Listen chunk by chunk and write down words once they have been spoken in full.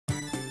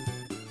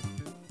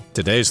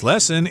Today's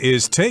lesson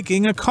is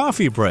taking a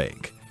coffee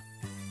break.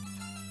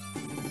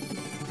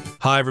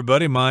 Hi,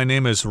 everybody. My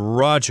name is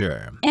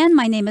Roger. And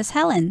my name is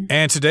Helen.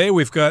 And today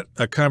we've got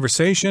a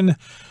conversation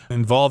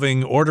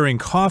involving ordering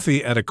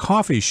coffee at a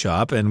coffee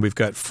shop. And we've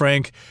got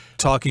Frank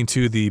talking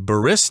to the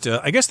barista.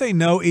 I guess they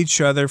know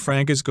each other.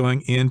 Frank is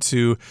going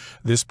into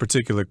this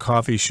particular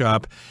coffee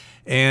shop.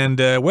 And,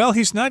 well,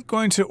 he's not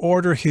going to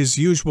order his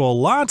usual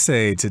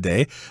latte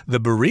today. The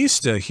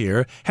barista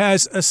here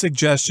has a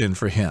suggestion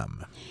for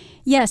him.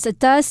 Yes, it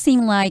does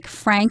seem like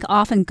Frank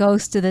often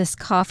goes to this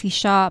coffee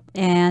shop,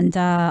 and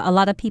a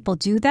lot of people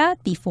do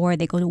that before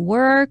they go to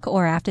work,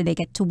 or after they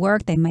get to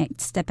work, they might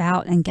step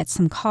out and get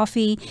some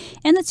coffee.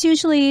 And it's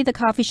usually the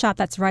coffee shop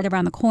that's right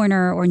around the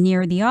corner or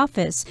near the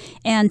office.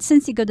 And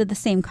since you go to the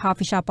same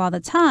coffee shop all the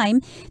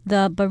time,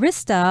 the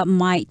barista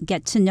might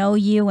get to know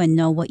you and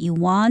know what you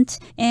want.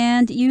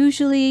 And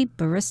usually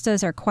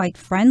baristas are quite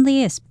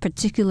friendly,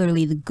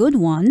 particularly the good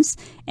ones.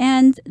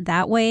 And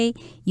that way,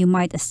 you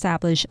might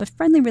establish a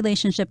friendly relationship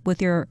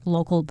with your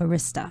local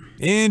barista.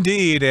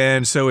 Indeed.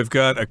 And so we've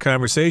got a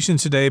conversation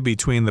today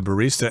between the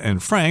barista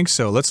and Frank.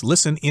 So let's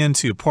listen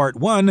into part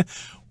 1,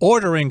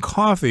 ordering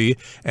coffee,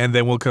 and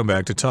then we'll come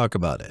back to talk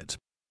about it.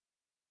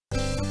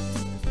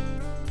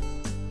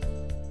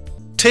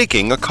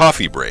 Taking a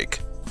coffee break.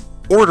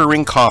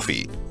 Ordering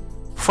coffee.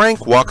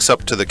 Frank walks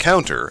up to the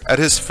counter at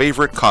his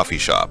favorite coffee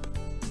shop.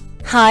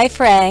 Hi,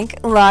 Frank.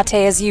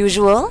 Latte as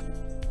usual?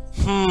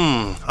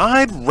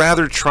 I'd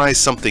rather try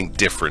something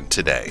different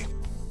today.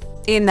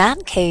 In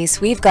that case,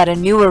 we've got a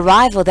new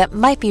arrival that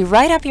might be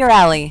right up your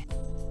alley.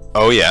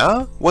 Oh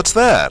yeah? What's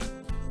that?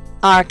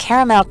 Our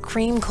caramel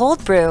cream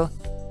cold brew.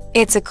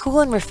 It's a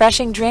cool and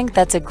refreshing drink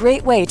that's a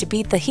great way to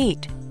beat the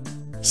heat.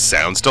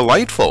 Sounds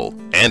delightful,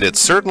 and it's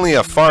certainly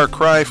a far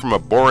cry from a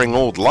boring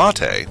old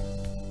latte.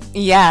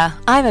 Yeah,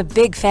 I'm a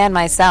big fan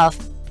myself.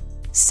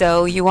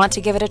 So, you want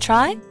to give it a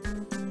try?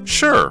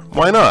 Sure,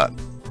 why not?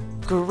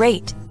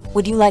 Great.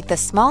 Would you like the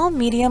small,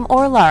 medium,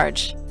 or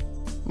large?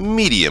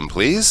 Medium,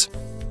 please.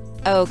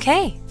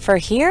 Okay, for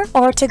here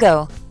or to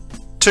go?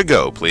 To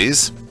go,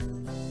 please.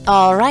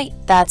 All right,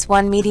 that's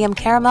one medium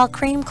caramel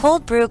cream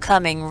cold brew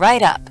coming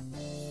right up.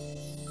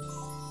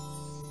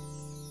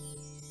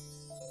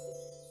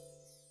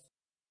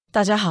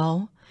 大家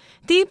好，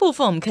第一部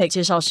分我们可以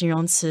介绍形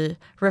容词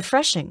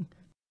refreshing，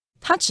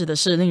 它指的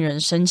是令人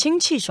神清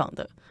气爽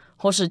的，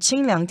或是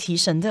清凉提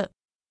神的，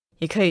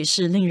也可以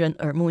是令人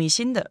耳目一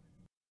新的。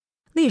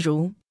例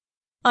如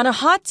On a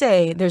hot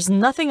day, there's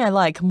nothing I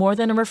like more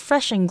than a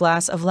refreshing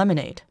glass of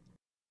lemonade.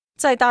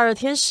 在大热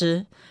天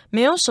时，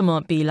没有什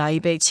么比来一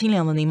杯清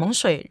凉的柠檬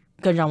水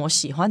更让我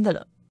喜欢的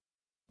了。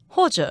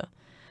或者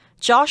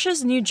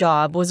Josh's new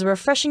job was a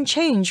refreshing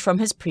change from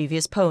his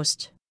previous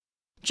post.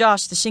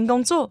 Josh 的新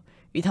工作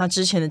与他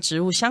之前的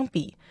职务相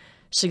比，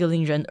是个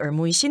令人耳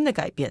目一新的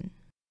改变。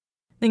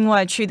另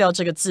外，去掉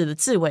这个字的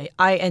字尾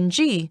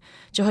ing，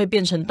 就会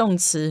变成动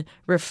词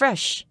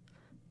refresh。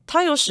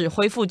它有使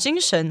恢复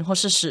精神或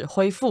是使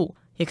恢复，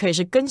也可以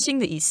是更新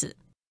的意思。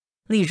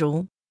例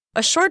如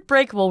A short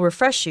break will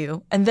refresh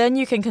you, and then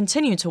you can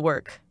continue to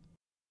work.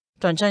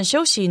 短暂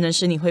休息能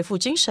使你恢复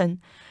精神，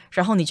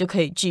然后你就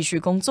可以继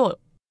续工作。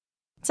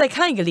再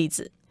看一个例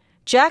子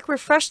Jack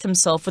refreshed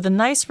himself with a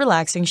nice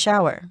relaxing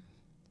shower.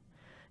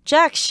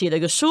 Jack 洗了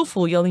个舒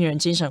服又令人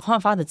精神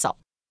焕发的澡。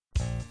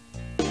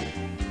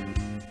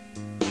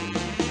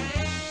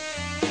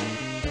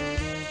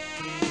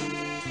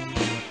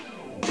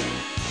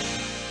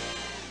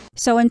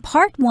So in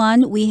part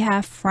 1, we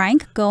have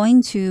Frank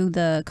going to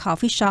the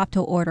coffee shop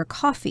to order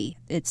coffee.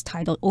 It's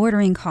titled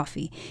Ordering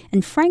Coffee.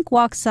 And Frank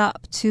walks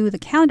up to the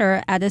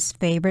counter at his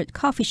favorite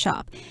coffee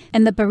shop.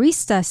 And the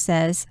barista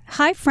says,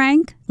 Hi,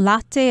 Frank.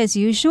 Latte as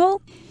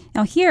usual?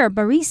 Now here,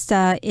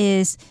 barista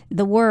is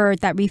the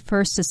word that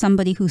refers to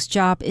somebody whose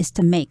job is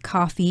to make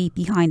coffee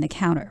behind the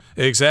counter.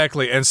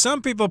 Exactly. And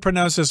some people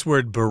pronounce this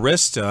word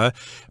barista,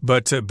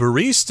 but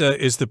barista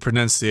is the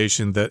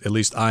pronunciation that at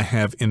least I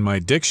have in my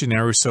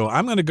dictionary, so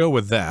I'm going to go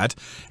with that.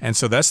 And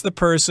so that's the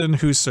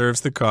person who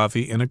serves the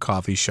coffee in a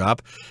coffee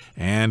shop.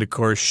 And, of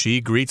course,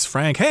 she greets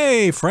Frank.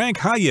 Hey, Frank,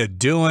 how you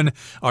doing?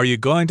 Are you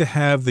going to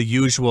have the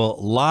usual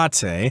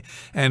latte?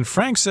 And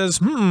Frank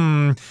says,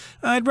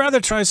 I'd rather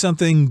try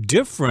something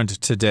different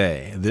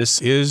today.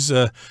 This is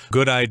a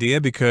good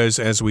idea because,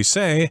 as we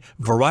say,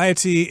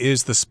 variety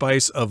is the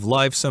spice of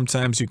life.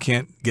 Sometimes you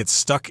can't get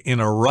stuck in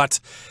a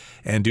rut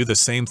and do the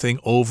same thing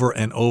over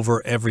and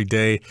over every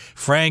day.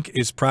 Frank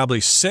is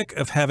probably sick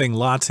of having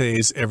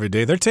lattes every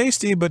day. They're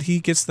tasty, but he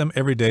gets them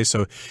every day,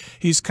 so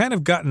he's kind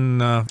of gotten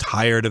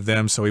tired of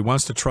them, so he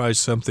wants to try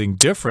something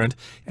different,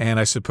 and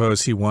I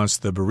suppose he wants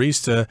the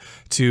barista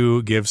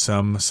to give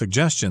some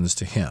suggestions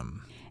to him.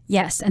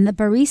 Yes, and the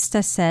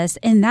barista says,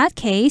 in that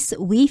case,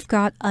 we've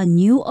got a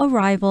new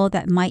arrival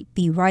that might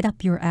be right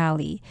up your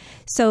alley.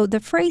 So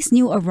the phrase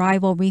new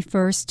arrival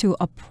refers to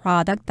a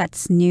product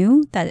that's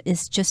new, that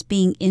is just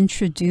being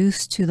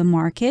introduced to the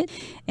market.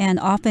 And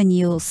often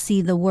you'll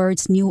see the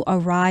words new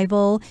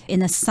arrival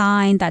in a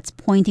sign that's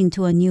pointing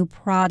to a new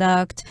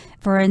product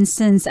For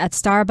instance, at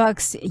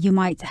Starbucks, you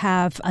might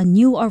have a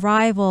new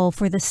arrival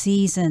for the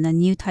season, a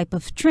new type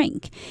of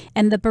drink.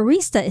 And the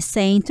barista is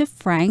saying to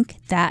Frank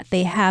that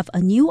they have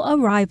a new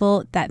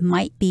arrival that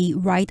might be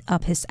right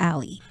up his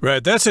alley.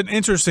 Right, that's an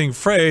interesting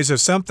phrase. If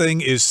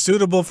something is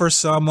suitable for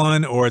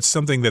someone or it's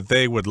something that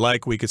they would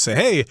like, we could say,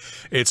 hey,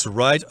 it's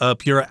right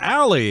up your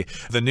alley.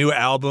 The new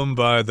album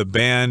by the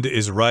band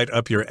is right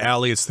up your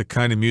alley. It's the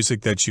kind of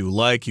music that you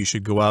like. You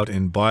should go out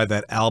and buy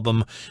that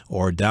album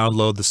or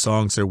download the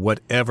songs or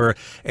whatever.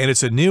 And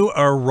it's a new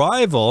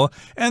arrival,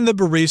 and the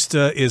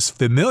barista is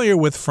familiar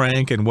with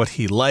Frank and what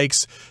he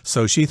likes,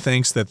 so she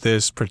thinks that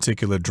this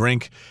particular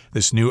drink,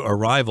 this new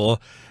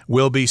arrival,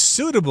 will be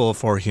suitable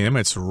for him.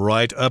 It's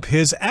right up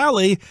his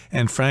alley.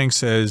 And Frank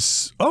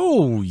says,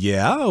 oh,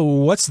 yeah,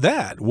 what's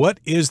that?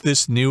 What is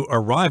this new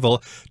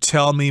arrival?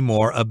 Tell me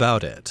more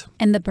about it.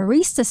 And the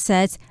barista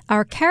says,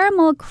 our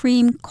caramel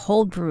cream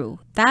cold brew.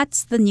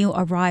 That's the new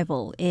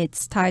arrival.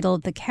 It's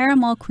titled the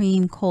caramel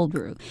cream cold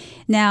brew.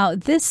 Now,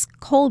 this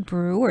cold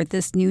brew or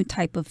this new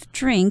type of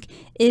drink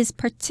is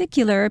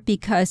particular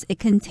because it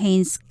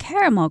contains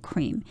caramel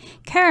cream.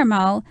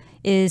 Caramel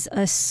is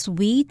a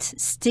sweet,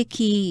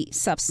 sticky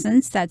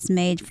substance that's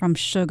made from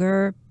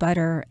sugar,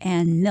 butter,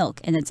 and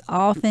milk. And it's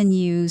often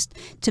used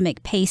to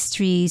make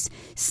pastries,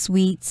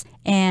 sweets,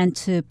 and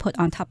to put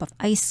on top of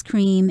ice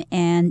cream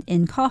and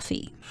in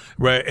coffee.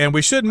 Right, and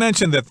we should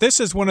mention that this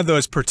is one of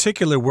those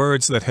particular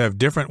words that have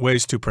different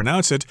ways to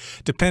pronounce it,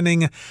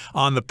 depending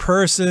on the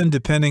person,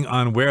 depending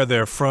on where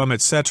they're from,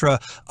 etc.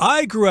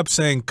 I grew up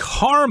saying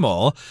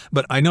caramel,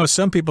 but I know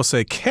some people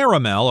say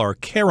caramel or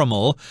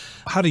caramel.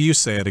 How do you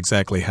say it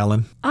exactly,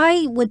 Helen?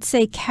 I would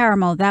say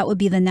caramel. That would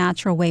be the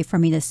natural way for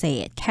me to say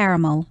it,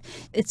 caramel.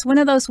 It's one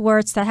of those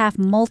words that have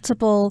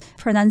multiple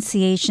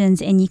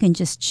pronunciations, and you can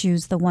just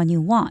choose the one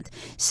you want.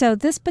 So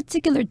this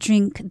particular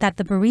drink that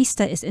the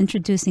barista is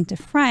introducing to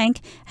Frank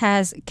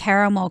has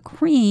caramel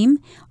cream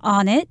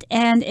on it,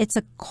 and it's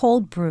a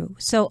cold brew.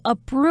 So a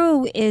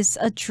brew is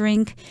a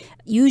drink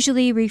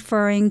usually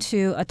referring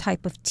to a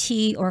type of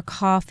tea or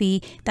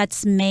coffee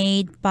that's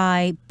made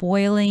by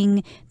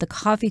boiling the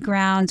coffee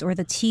grounds or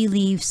the tea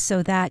leaves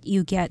so that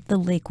you get the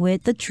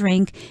liquid, the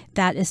drink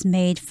that is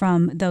made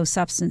from those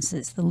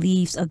substances, the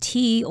leaves of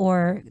tea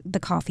or the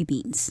coffee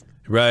beans.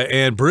 Right,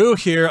 and brew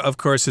here, of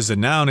course, is a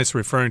noun. It's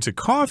referring to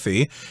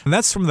coffee, and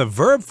that's from the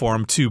verb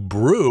form to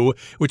brew,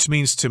 which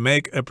means to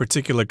make a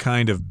particular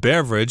kind of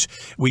beverage.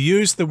 We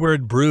use the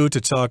word brew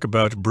to talk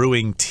about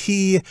brewing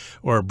tea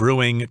or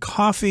brewing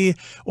coffee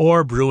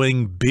or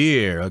brewing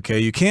beer, okay?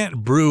 You can't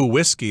brew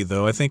whiskey,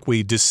 though. I think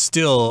we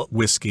distill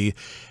whiskey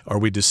or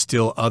we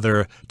distill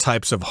other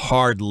types of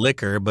hard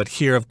liquor, but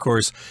here, of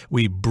course,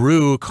 we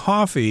brew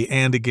coffee,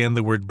 and again,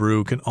 the word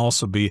brew can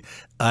also be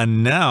a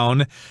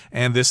noun,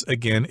 and this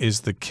again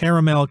is the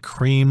caramel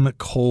cream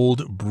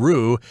cold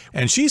brew.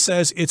 And she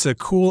says it's a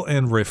cool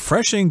and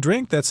refreshing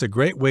drink that's a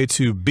great way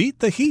to beat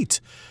the heat.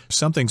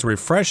 Something's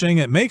refreshing,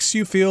 it makes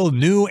you feel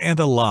new and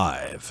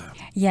alive.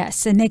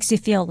 Yes, it makes you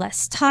feel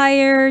less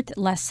tired,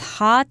 less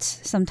hot.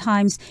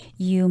 Sometimes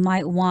you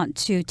might want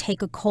to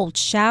take a cold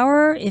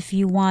shower if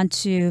you want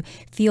to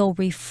feel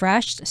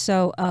refreshed.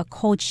 So a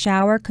cold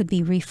shower could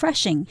be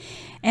refreshing.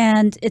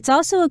 And it's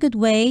also a good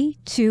way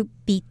to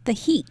beat the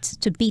heat.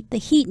 To beat the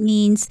heat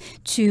means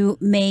to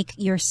make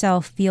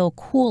yourself feel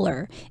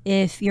cooler.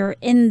 If you're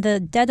in the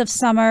dead of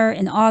summer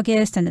in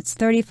August and it's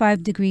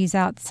 35 degrees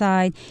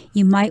outside,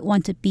 you might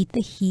want to beat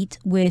the heat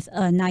with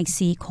a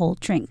nicey cold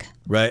drink.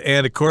 Right,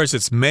 and of course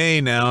it's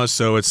May now,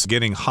 so it's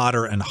getting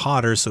hotter and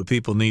hotter, so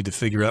people need to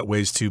figure out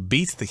ways to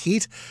beat the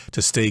heat,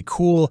 to stay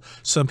cool.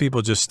 Some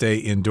people just stay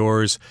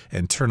indoors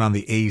and turn on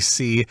the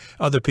AC.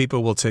 Other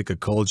people will take a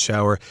cold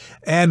shower,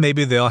 and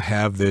maybe they'll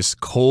have this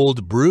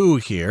cold brew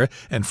here.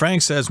 And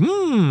Frank says,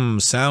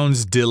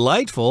 sounds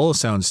delightful,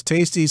 sounds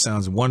tasty,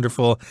 sounds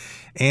wonderful,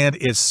 and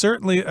it's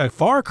certainly a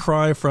far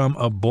cry from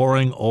a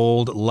boring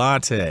old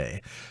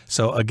latte.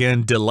 So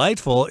again,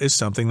 delightful is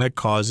something that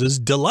causes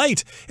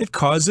delight. It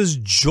causes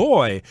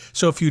joy.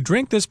 So if you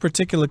drink this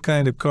particular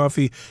kind of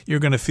coffee, you're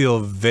going to feel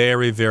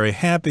very, very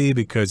happy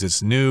because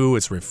it's new,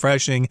 it's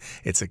refreshing,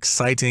 it's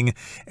exciting,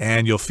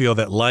 and you'll feel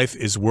that life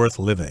is worth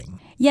living.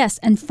 Yes,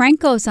 and Frank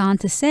goes on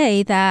to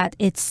say that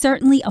it's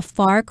certainly a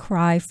far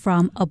cry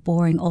from a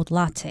boring old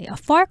latte. A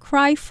far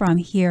cry from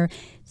here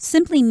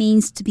simply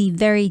means to be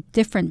very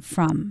different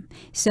from.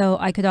 So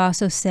I could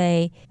also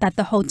say that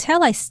the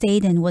hotel I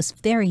stayed in was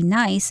very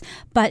nice,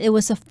 but it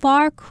was a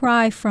far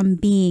cry from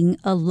being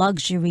a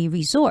luxury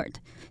resort.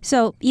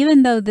 So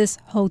even though this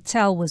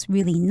hotel was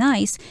really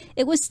nice,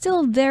 it was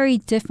still very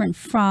different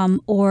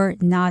from or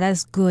not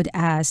as good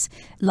as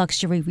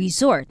luxury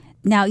resort.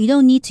 Now, you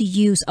don't need to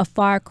use a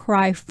far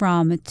cry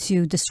from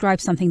to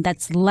describe something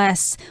that's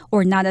less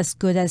or not as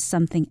good as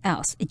something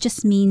else. It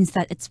just means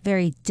that it's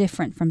very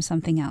different from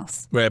something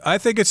else. Right. I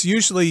think it's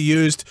usually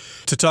used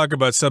to talk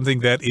about something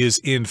that is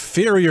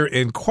inferior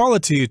in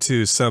quality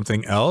to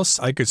something else.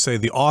 I could say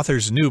the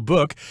author's new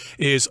book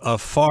is a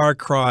far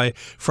cry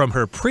from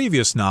her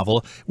previous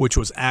novel, which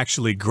was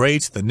actually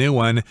great. The new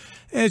one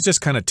is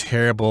just kind of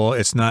terrible.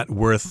 It's not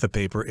worth the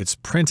paper it's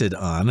printed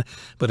on.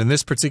 But in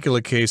this particular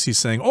case, he's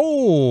saying,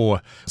 oh,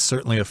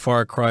 certainly a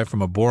far cry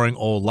from a boring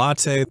old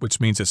latte, which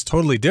means it's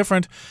totally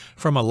different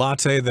from a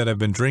latte that I've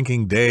been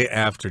drinking day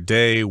after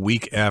day,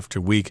 week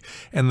after week.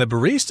 And the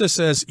barista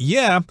says,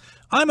 yeah,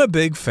 I'm a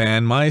big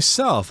fan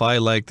myself. I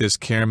like this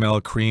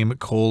caramel cream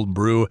cold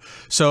brew.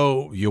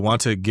 So you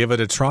want to give it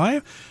a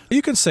try?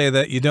 You can say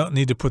that. You don't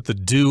need to put the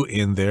do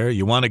in there.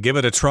 You want to give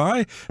it a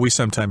try? We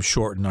sometimes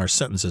shorten our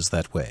sentences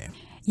that way.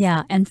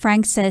 Yeah, and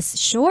Frank says,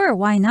 sure,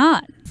 why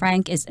not?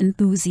 Frank is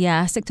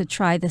enthusiastic to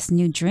try this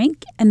new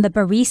drink, and the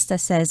barista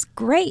says,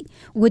 great.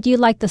 Would you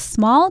like the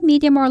small,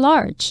 medium, or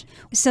large?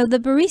 So the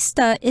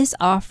barista is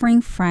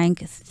offering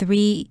Frank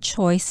 3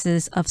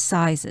 choices of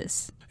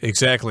sizes.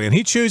 Exactly. And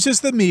he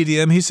chooses the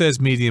medium. He says,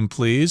 medium,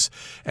 please.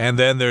 And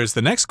then there's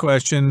the next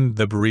question.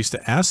 The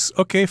barista asks,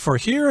 okay, for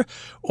here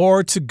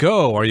or to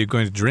go? Are you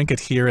going to drink it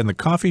here in the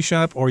coffee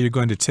shop, or are you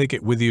going to take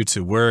it with you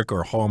to work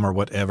or home or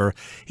whatever?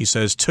 He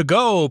says, to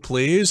go,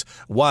 please.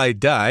 Why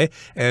die?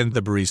 And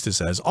the barista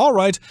says, all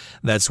right,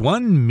 that's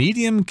 1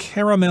 medium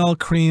caramel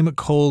cream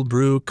cold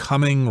brew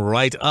coming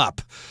right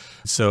up.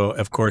 So,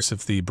 of course,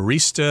 if the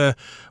barista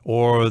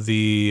or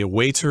the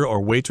waiter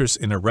or waitress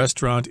in a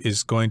restaurant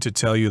is going to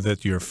tell you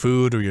that your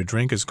food or your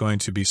drink is going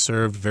to be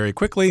served very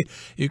quickly,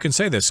 you can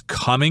say this,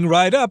 coming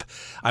right up.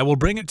 I will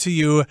bring it to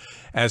you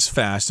as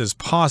fast as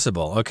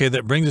possible. Okay,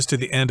 that brings us to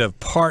the end of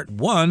part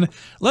 1.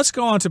 Let's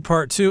go on to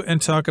part 2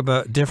 and talk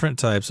about different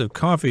types of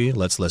coffee.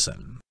 Let's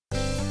listen.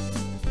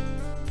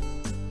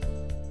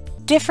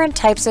 Different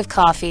types of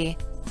coffee.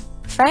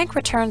 Frank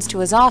returns to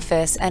his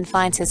office and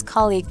finds his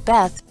colleague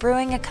Beth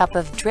brewing a cup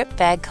of drip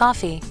bag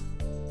coffee.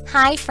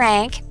 Hi,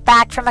 Frank.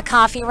 Back from a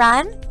coffee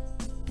run?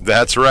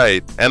 That's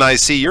right, and I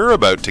see you're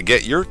about to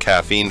get your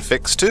caffeine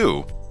fix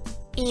too.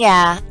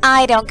 Yeah,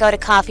 I don't go to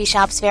coffee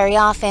shops very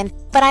often,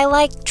 but I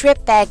like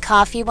drip bag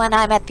coffee when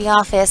I'm at the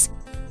office.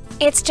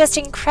 It's just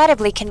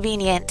incredibly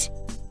convenient.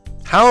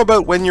 How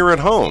about when you're at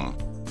home?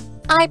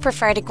 I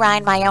prefer to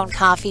grind my own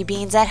coffee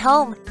beans at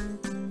home.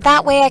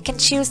 That way I can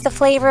choose the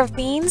flavor of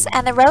beans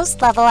and the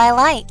roast level I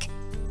like.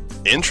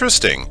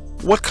 Interesting.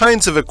 What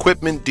kinds of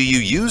equipment do you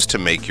use to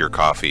make your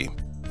coffee?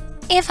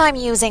 If I'm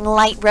using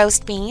light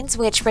roast beans,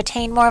 which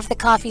retain more of the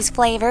coffee's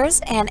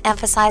flavors and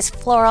emphasize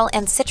floral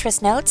and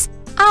citrus notes,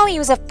 I'll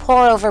use a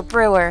pour-over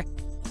brewer.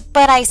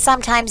 But I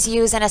sometimes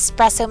use an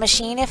espresso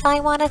machine if I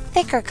want a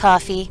thicker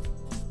coffee.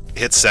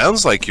 It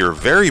sounds like you're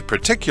very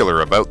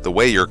particular about the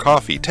way your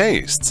coffee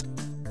tastes.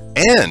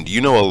 And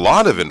you know a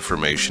lot of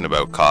information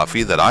about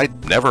coffee that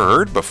I'd never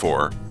heard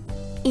before.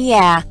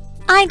 Yeah,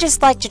 I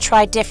just like to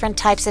try different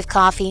types of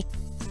coffee.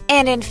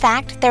 And in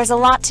fact, there's a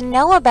lot to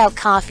know about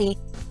coffee.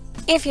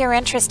 If you're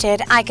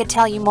interested, I could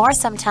tell you more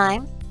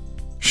sometime.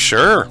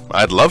 Sure,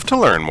 I'd love to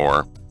learn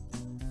more.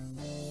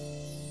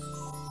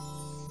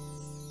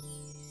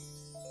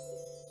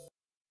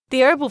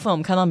 第二部分我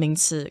们看到名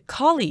词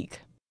colleague，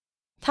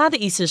 它的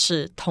意思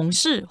是同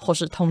事或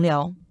是同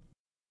僚。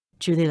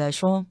举例来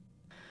说，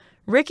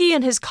 Ricky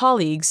and his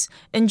colleagues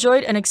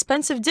enjoyed an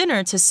expensive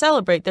dinner to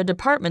celebrate their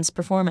department's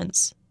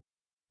performance.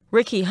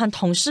 Ricky 和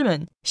同事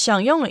们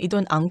享用了一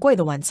顿昂贵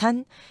的晚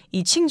餐，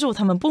以庆祝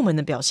他们部门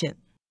的表现。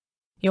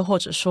又或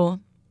者说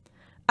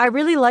I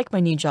really like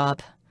my new job.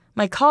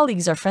 My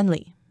colleagues are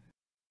friendly.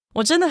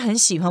 我真的很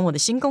喜欢我的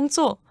新工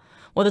作，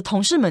我的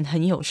同事们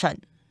很友善。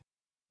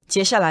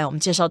接下来我们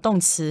介绍动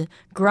词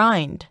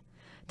grind，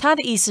 它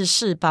的意思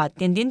是把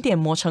点点点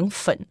磨成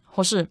粉，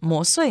或是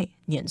磨碎、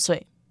碾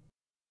碎。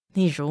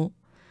例如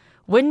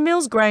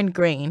Windmills grind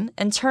grain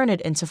and turn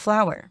it into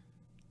flour.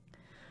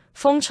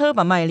 风车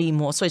把麦粒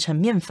磨碎成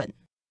面粉。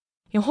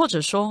又或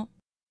者说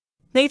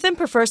Nathan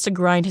prefers to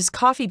grind his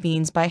coffee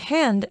beans by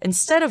hand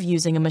instead of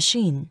using a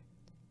machine.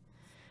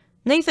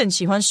 Nathan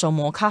喜欢手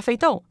磨咖啡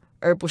豆，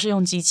而不是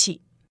用机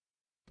器。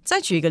再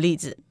举一个例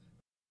子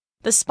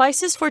The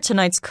spices for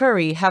tonight's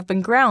curry have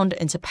been ground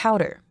into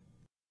powder.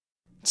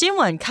 今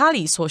晚咖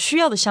喱所需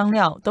要的香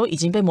料都已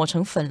经被磨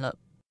成粉了。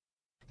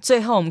最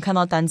后我们看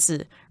到单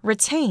字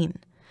retain，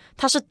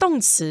 它是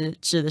动词，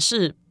指的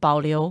是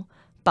保留、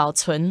保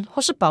存或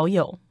是保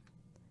有。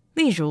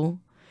例如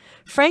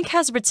Frank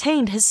has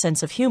retained his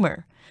sense of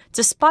humor,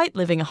 despite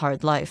living a hard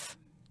life.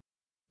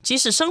 即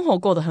使生活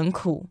过得很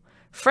苦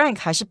Frank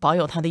还是保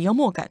有他的幽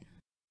默感。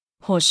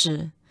或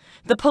是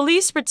The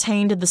police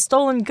retained the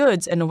stolen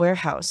goods in a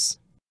warehouse.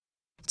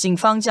 警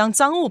方将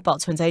赃物保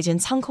存在一间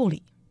仓库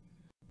里。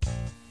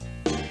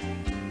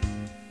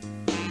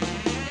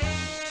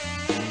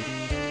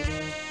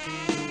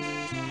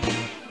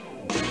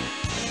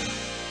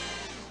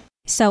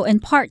So in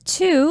part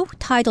 2,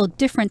 titled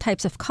Different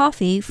Types of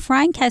Coffee,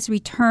 Frank has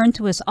returned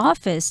to his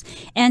office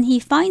and he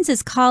finds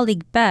his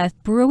colleague Beth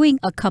brewing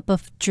a cup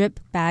of drip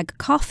bag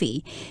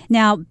coffee.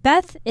 Now,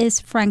 Beth is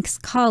Frank's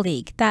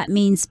colleague. That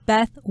means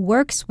Beth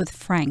works with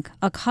Frank.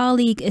 A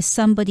colleague is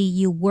somebody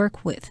you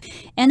work with.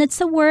 And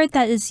it's a word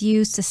that is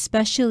used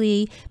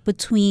especially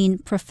between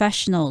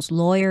professionals,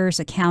 lawyers,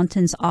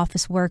 accountants,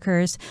 office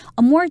workers.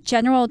 A more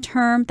general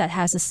term that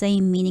has the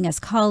same meaning as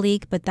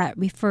colleague, but that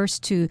refers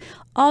to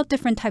all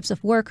different types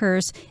of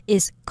workers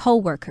is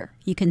coworker.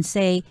 You can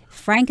say,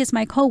 Frank is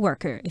my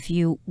coworker if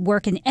you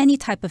work in any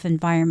type of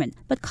environment,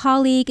 but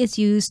colleague is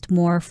used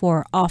more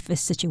for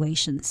office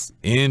situations.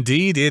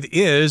 Indeed, it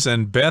is,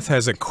 and Beth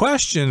has a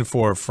question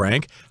for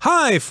Frank.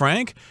 Hi,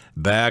 Frank.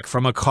 Back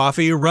from a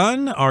coffee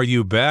run? Are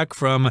you back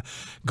from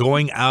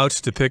going out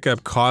to pick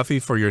up coffee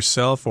for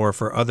yourself or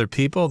for other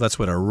people? That's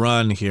what a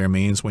run here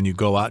means, when you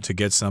go out to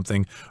get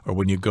something or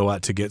when you go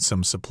out to get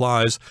some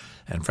supplies.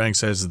 And Frank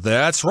says,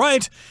 that's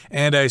right.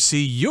 And I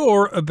see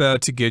you're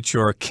about to get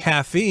your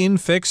caffeine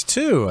fix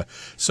too.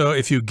 So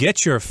if you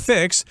get your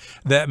fix,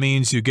 that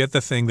means you get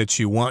the thing that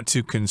you want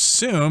to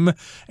consume.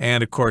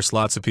 And of course,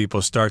 lots of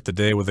people start the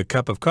day with a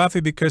cup of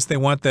coffee because they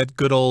want that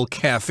good old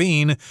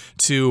caffeine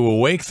to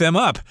wake them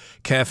up.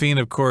 Caffeine,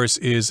 of course,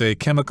 is a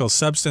chemical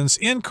substance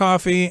in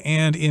coffee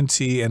and in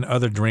tea and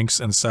other drinks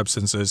and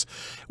substances,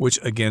 which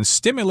again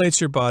stimulates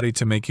your body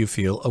to make you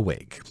feel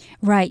awake.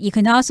 Right. You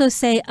can also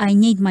say, I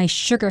need my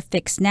sugar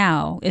fix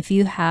now. If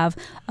you have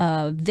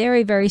a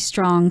very, very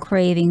strong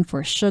craving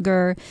for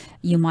sugar,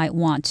 you might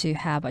want to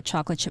have a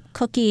chocolate chip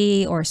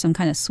cookie or some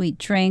kind of sweet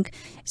drink.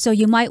 So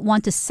you might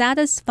want to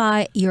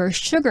satisfy your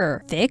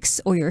sugar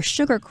fix or your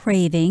sugar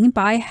craving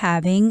by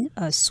having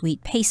a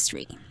sweet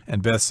pastry.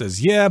 And Beth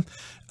says, yeah,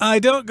 I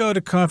don't go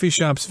to coffee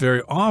shops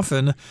very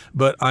often,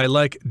 but I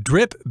like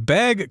drip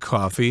bag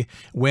coffee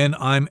when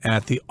I'm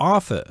at the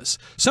office.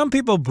 Some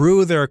people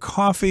brew their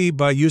coffee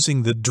by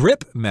using the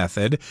drip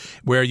method,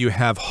 where you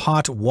have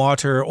hot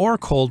water or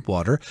cold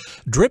water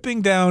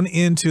dripping down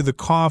into the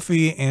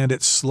coffee and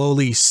it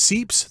slowly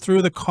seeps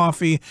through the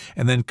coffee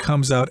and then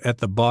comes out at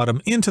the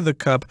bottom into the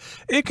cup.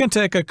 It can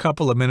take a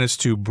couple of minutes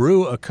to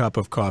brew a cup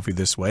of coffee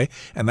this way,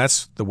 and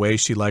that's the way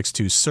she likes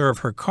to serve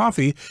her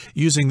coffee,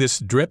 using this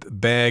drip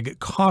bag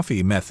coffee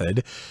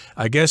method.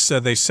 I guess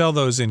they sell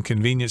those in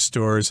convenience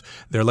stores.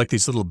 They're like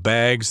these little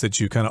bags that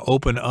you kind of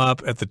open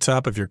up at the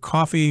top of your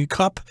coffee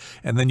cup,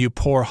 and then you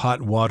pour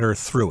hot water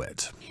through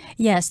it.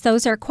 Yes,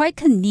 those are quite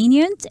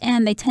convenient,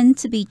 and they tend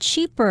to be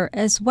cheaper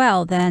as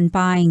well than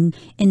buying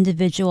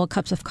individual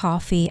cups of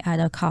coffee at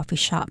a coffee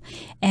shop.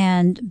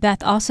 And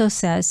Beth also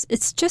says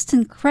it's just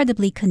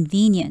incredibly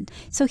convenient.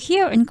 So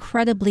here,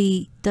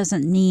 incredibly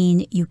doesn't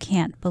mean you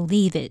can't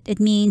believe it. It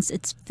means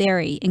it's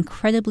very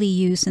incredibly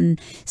used in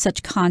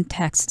such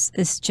contexts.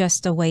 It's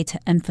just a way to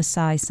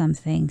emphasize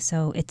something.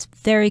 So it's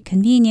very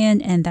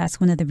convenient, and that's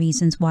one of the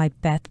reasons why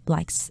Beth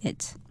likes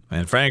it.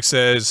 And Frank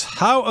says,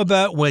 how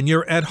about when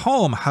you're at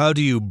home? How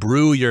do you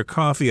brew your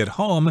coffee at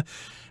home?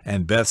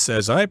 And Beth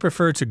says, I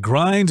prefer to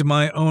grind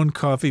my own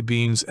coffee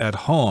beans at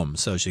home.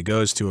 So she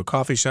goes to a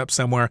coffee shop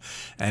somewhere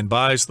and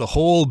buys the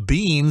whole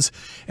beans,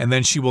 and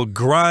then she will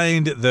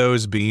grind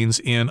those beans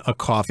in a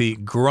coffee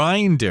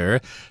grinder.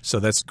 So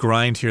that's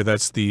grind here.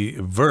 That's the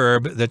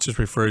verb that just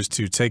refers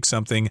to take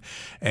something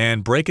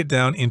and break it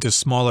down into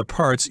smaller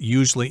parts,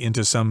 usually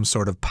into some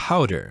sort of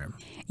powder.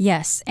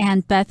 Yes,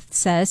 and Beth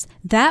says,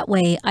 that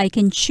way I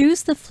can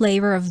choose the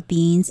flavor of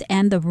beans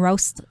and the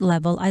roast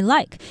level I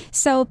like.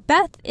 So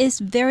Beth is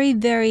very,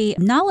 very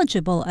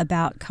knowledgeable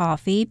about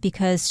coffee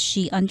because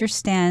she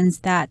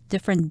understands that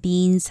different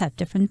beans have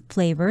different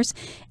flavors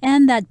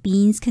and that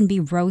beans can be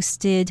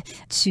roasted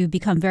to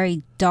become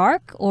very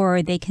dark,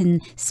 or they can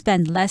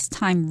spend less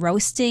time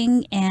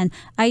roasting. And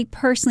I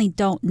personally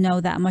don't know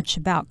that much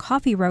about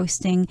coffee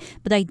roasting,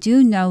 but I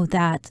do know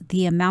that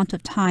the amount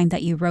of time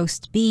that you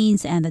roast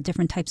beans and the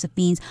different types of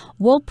beans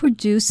will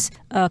produce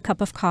a cup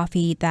of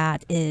coffee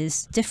that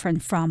is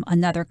different from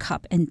another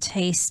cup in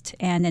taste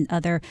and in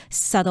other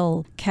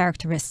subtle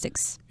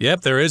characteristics.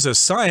 Yep, there is a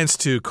science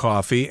to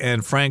coffee,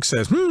 and Frank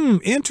says,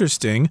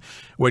 interesting.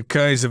 What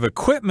kinds of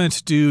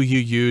equipment do you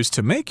use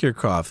to make your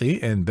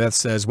coffee? And Beth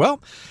says,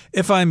 well,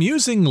 if I'm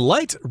using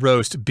light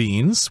roast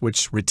beans,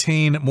 which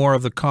retain more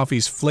of the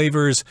coffee's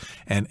flavors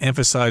and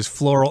emphasize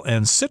floral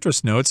and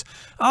citrus notes,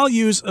 I'll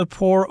use a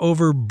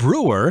pour-over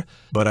brewer,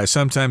 but I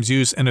sometimes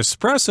use an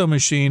espresso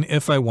machine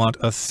if I want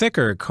a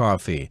thicker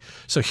coffee.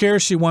 So here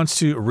she wants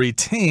to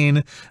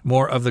retain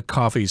more of the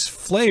coffee's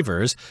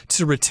flavors.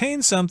 To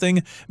retain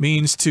something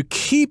means to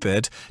keep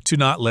it, to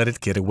not let it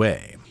get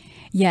away.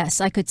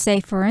 Yes, I could say,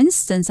 for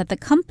instance, that the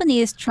company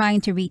is trying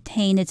to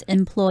retain its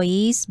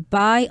employees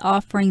by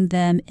offering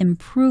them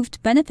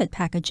improved benefit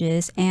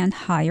packages and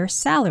higher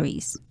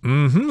salaries.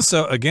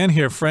 So again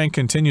here, Frank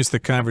continues the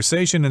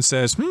conversation and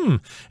says,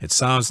 it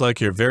sounds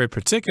like you're very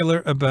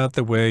particular about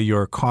the way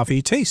your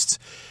coffee tastes.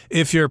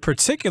 If you're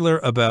particular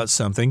about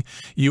something,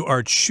 you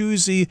are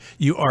choosy,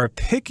 you are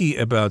picky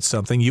about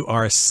something, you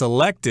are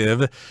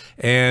selective,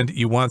 and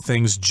you want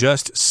things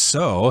just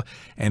so.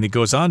 And he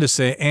goes on to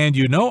say, and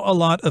you know a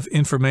lot of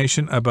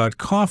information about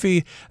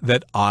coffee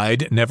that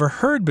I'd never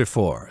heard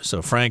before.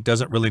 So Frank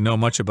doesn't really know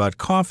much about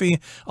coffee.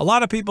 A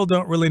lot of people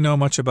don't really know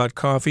much about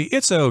coffee.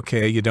 It's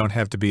okay. You don't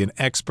have to be an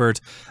expert.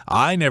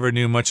 I never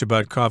knew much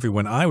about coffee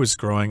when I was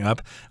growing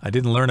up. I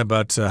didn't learn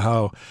about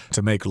how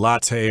to make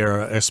latte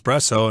or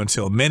espresso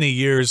until many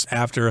years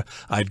after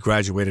I'd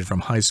graduated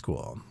from high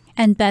school.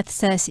 And Beth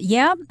says,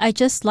 yeah, I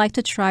just like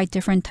to try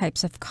different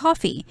types of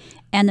coffee.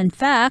 And in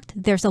fact,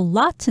 there's a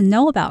lot to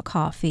know about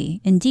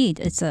coffee. Indeed,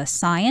 it's a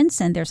science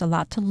and there's a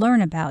lot to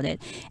learn about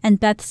it. And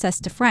Beth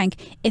says to Frank,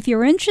 if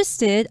you're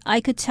interested,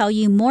 I could tell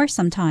you more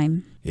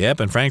sometime.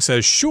 Yep, and Frank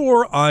says,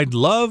 sure, I'd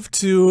love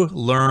to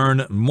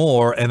learn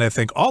more. And I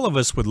think all of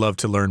us would love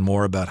to learn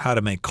more about how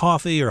to make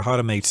coffee or how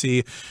to make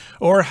tea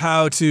or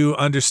how to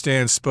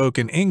understand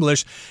spoken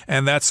English.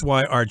 And that's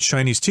why our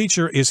Chinese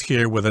teacher is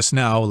here with us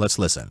now. Let's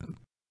listen.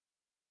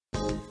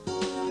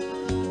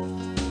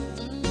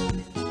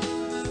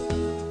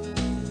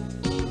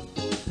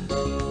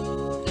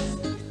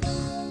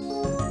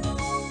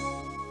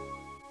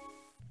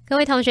各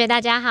位同学大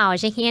家好，我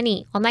是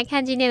Hanny。 我们来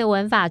看今天的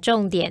文法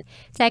重点。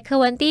在课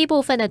文第一部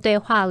分的对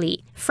话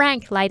里，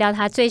 Frank 来到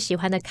他最喜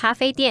欢的咖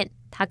啡店，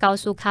他告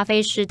诉咖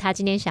啡师他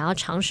今天想要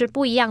尝试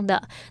不一样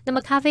的。那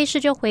么咖啡师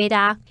就回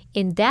答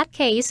In that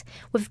case,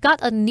 we've got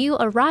a new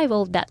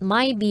arrival that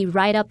might be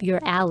right up your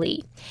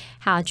alley.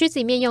 好，句子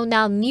里面用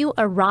到 new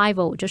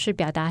arrival 就是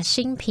表达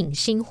新品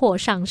新货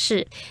上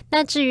市。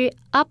那至于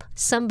up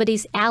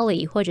somebody's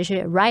alley 或者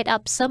是 right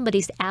up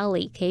somebody's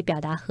alley 可以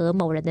表达合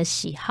某人的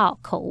喜好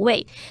口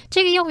味。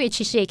这个用语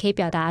其实也可以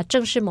表达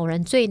正是某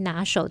人最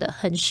拿手的，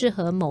很适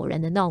合某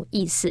人的那种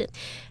意思。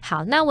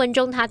好，那文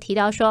中他提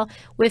到说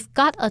We've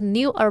got a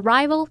new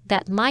arrival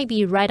that might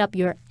be right up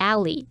your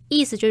alley，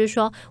 意思就是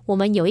说我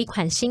们有一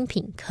款新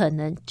品可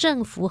能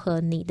正符合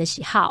你的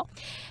喜好。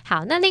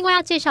好，那另外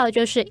要介绍的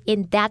就是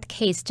in that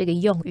case 这个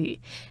用语，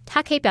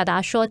它可以表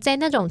达说在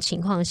那种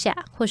情况下，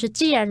或是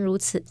既然如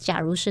此，假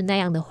如是那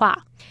样的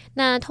话。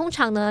那通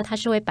常呢，它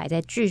是会摆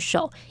在句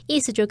首，意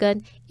思就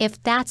跟 if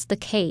that's the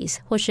case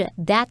或是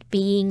that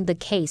being the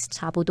case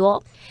差不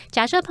多。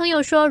假设朋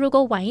友说如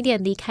果晚一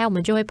点离开，我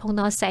们就会碰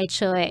到塞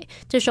车，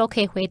这时候可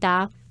以回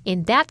答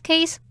in that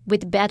case,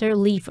 we'd better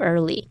leave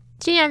early。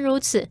既然如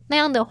此，那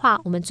样的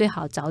话，我们最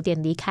好早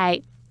点离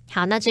开。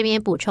好，那这边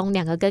补充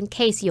两个跟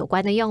case 有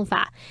关的用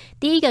法。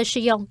第一个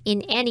是用 in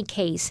any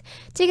case，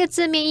 这个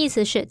字面意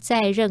思是在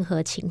任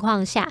何情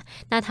况下，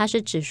那它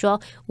是指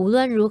说无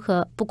论如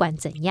何，不管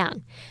怎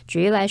样。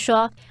举例来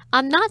说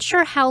I'm not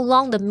sure how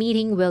long the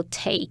meeting will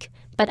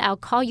take，but I'll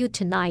call you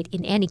tonight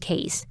in any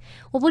case。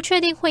 我不确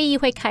定会议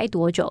会开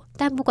多久，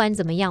但不管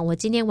怎么样，我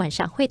今天晚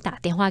上会打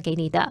电话给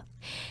你的。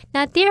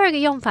那第二个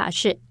用法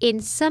是 in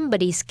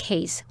somebody's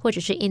case 或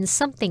者是 in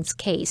something's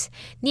case，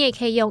 你也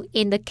可以用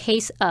in the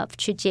case of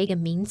去接一个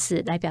名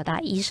词来表达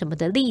以什么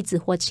的例子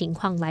或情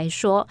况来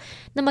说。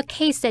那么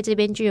case 在这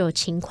边就有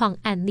情况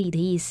案例的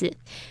意思。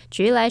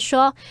举例来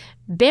说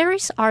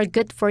Berries are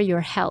good for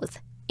your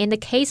health。In the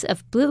case of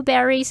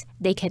blueberries,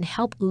 they can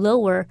help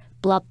lower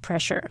blood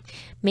pressure.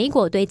 莓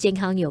果对健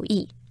康有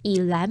益，以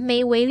蓝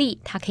莓为例，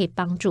它可以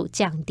帮助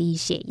降低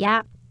血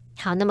压。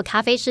好，那么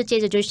咖啡师接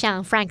着就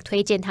向 Frank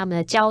推荐他们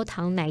的焦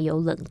糖奶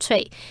油冷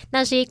萃，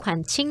那是一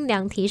款清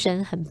凉提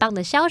神很棒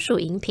的消暑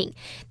饮品。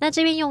那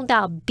这边用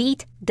到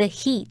beat the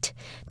heat，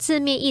 字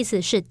面意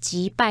思是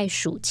击败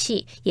暑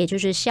气，也就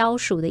是消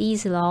暑的意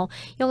思咯，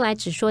用来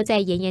指说在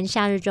炎炎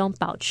夏日中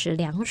保持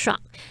凉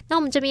爽。那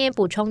我们这边也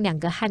补充两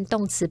个和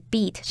动词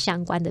beat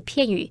相关的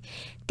片语。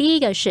第一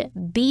个是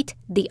beat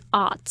the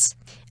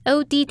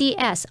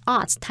odds。odds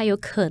odds 它有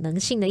可能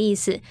性的意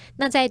思，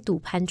那在赌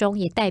盘中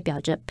也代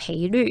表着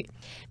赔率。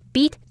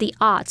Beat the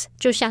odds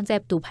就像在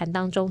赌盘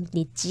当中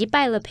你击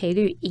败了赔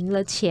率，赢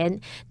了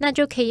钱，那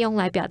就可以用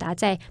来表达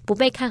在不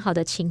被看好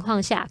的情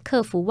况下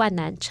克服万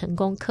难，成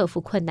功克服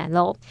困难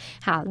咯。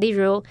好，例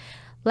如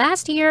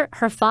Last year,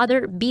 her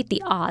father beat the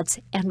odds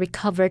and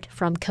recovered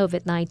from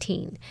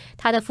COVID-19.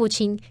 她的父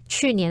亲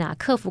去年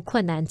克服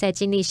困难，在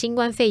经历新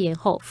冠肺炎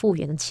后复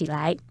原了起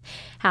来。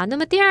好，那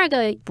么第二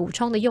个补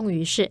充的用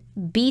语是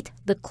beat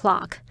the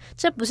clock。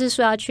这不是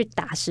说要去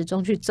打时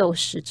钟去揍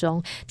时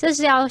钟，这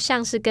是要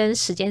像是跟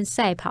时间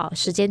赛跑，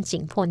时间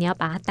紧迫，你要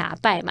把它打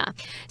败嘛。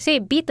所以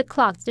beat the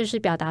clock 就是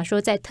表达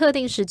说在特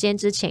定时间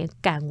之前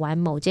赶完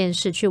某件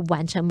事，去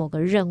完成某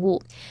个任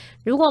务。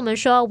如果我们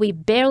说 we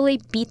barely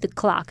beat the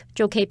clock，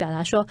 就可以表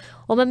达说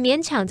我们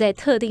勉强在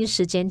特定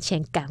时间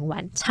前赶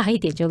完，差一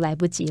点就来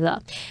不及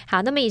了。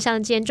好，那么以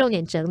上今天重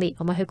点整理，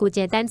我们回顾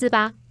今天单字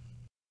吧。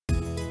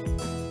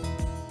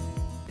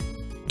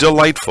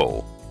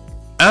 Delightful.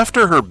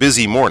 After her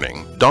busy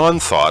morning, Dawn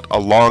thought a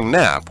long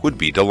nap would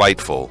be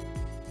delightful.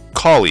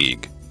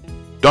 Colleague.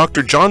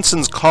 Dr.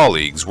 Johnson's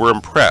colleagues were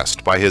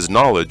impressed by his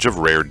knowledge of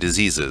rare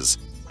diseases.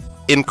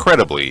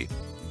 Incredibly,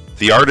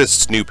 the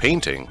artist's new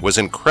painting was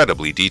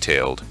incredibly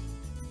detailed.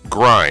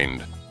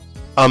 Grind.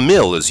 A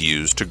mill is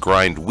used to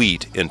grind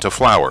wheat into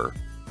flour.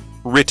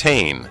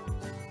 Retain.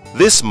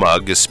 This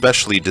mug is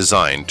specially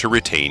designed to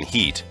retain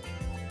heat.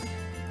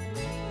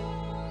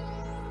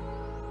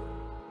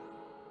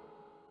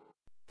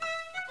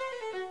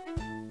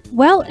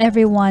 Well,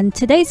 everyone,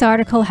 today's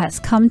article has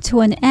come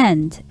to an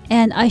end,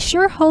 and I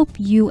sure hope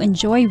you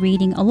enjoy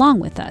reading along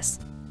with us.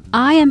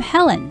 I am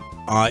Helen.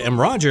 I am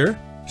Roger.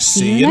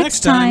 See you next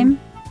time.